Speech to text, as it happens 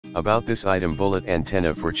About this item: bullet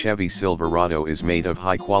antenna for Chevy Silverado is made of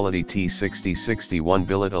high-quality T6061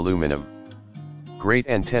 billet aluminum. Great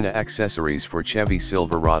antenna accessories for Chevy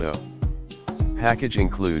Silverado. Package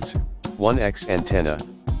includes 1x antenna,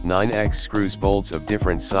 9x screws, bolts of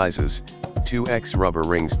different sizes, 2x rubber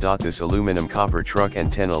rings. This aluminum copper truck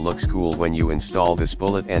antenna looks cool when you install this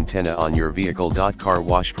bullet antenna on your vehicle. Car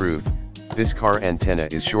wash proof. This car antenna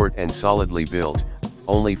is short and solidly built,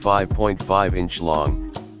 only 5.5-inch long,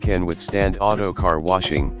 can withstand auto car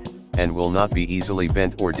washing, and will not be easily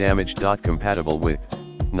bent or damaged. Compatible with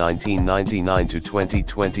 1999 to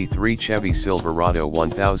 2023 Chevy Silverado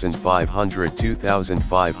 1500,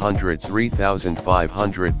 2500,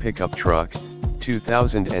 3500 pickup truck,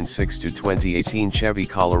 2006 to 2018 Chevy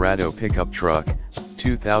Colorado pickup truck,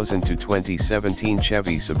 2000 to 2017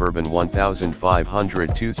 Chevy Suburban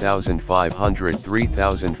 1500, 2500,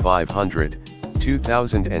 3500,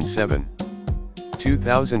 2007.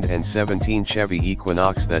 2017 Chevy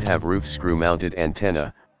Equinox that have roof screw mounted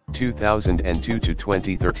antenna, 2002 to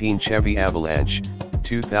 2013 Chevy Avalanche,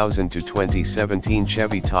 2000 to 2017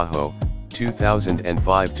 Chevy Tahoe,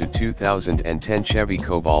 2005 to 2010 Chevy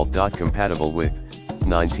Cobalt. Compatible with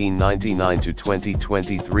 1999 to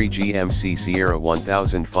 2023 GMC Sierra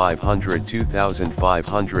 1500,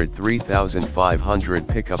 2500, 3500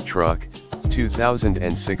 pickup truck,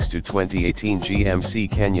 2006 to 2018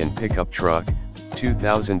 GMC Canyon pickup truck,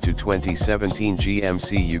 2000 to 2017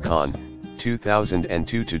 GMC Yukon,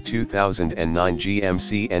 2002 to 2009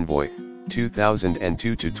 GMC Envoy,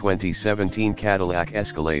 2002 to 2017 Cadillac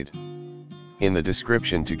Escalade. In the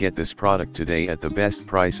description to get this product today at the best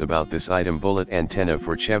price. About this item: bullet antenna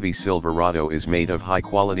for Chevy Silverado is made of high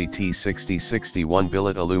quality T6061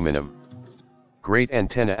 billet aluminum. Great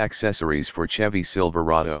antenna accessories for Chevy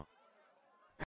Silverado.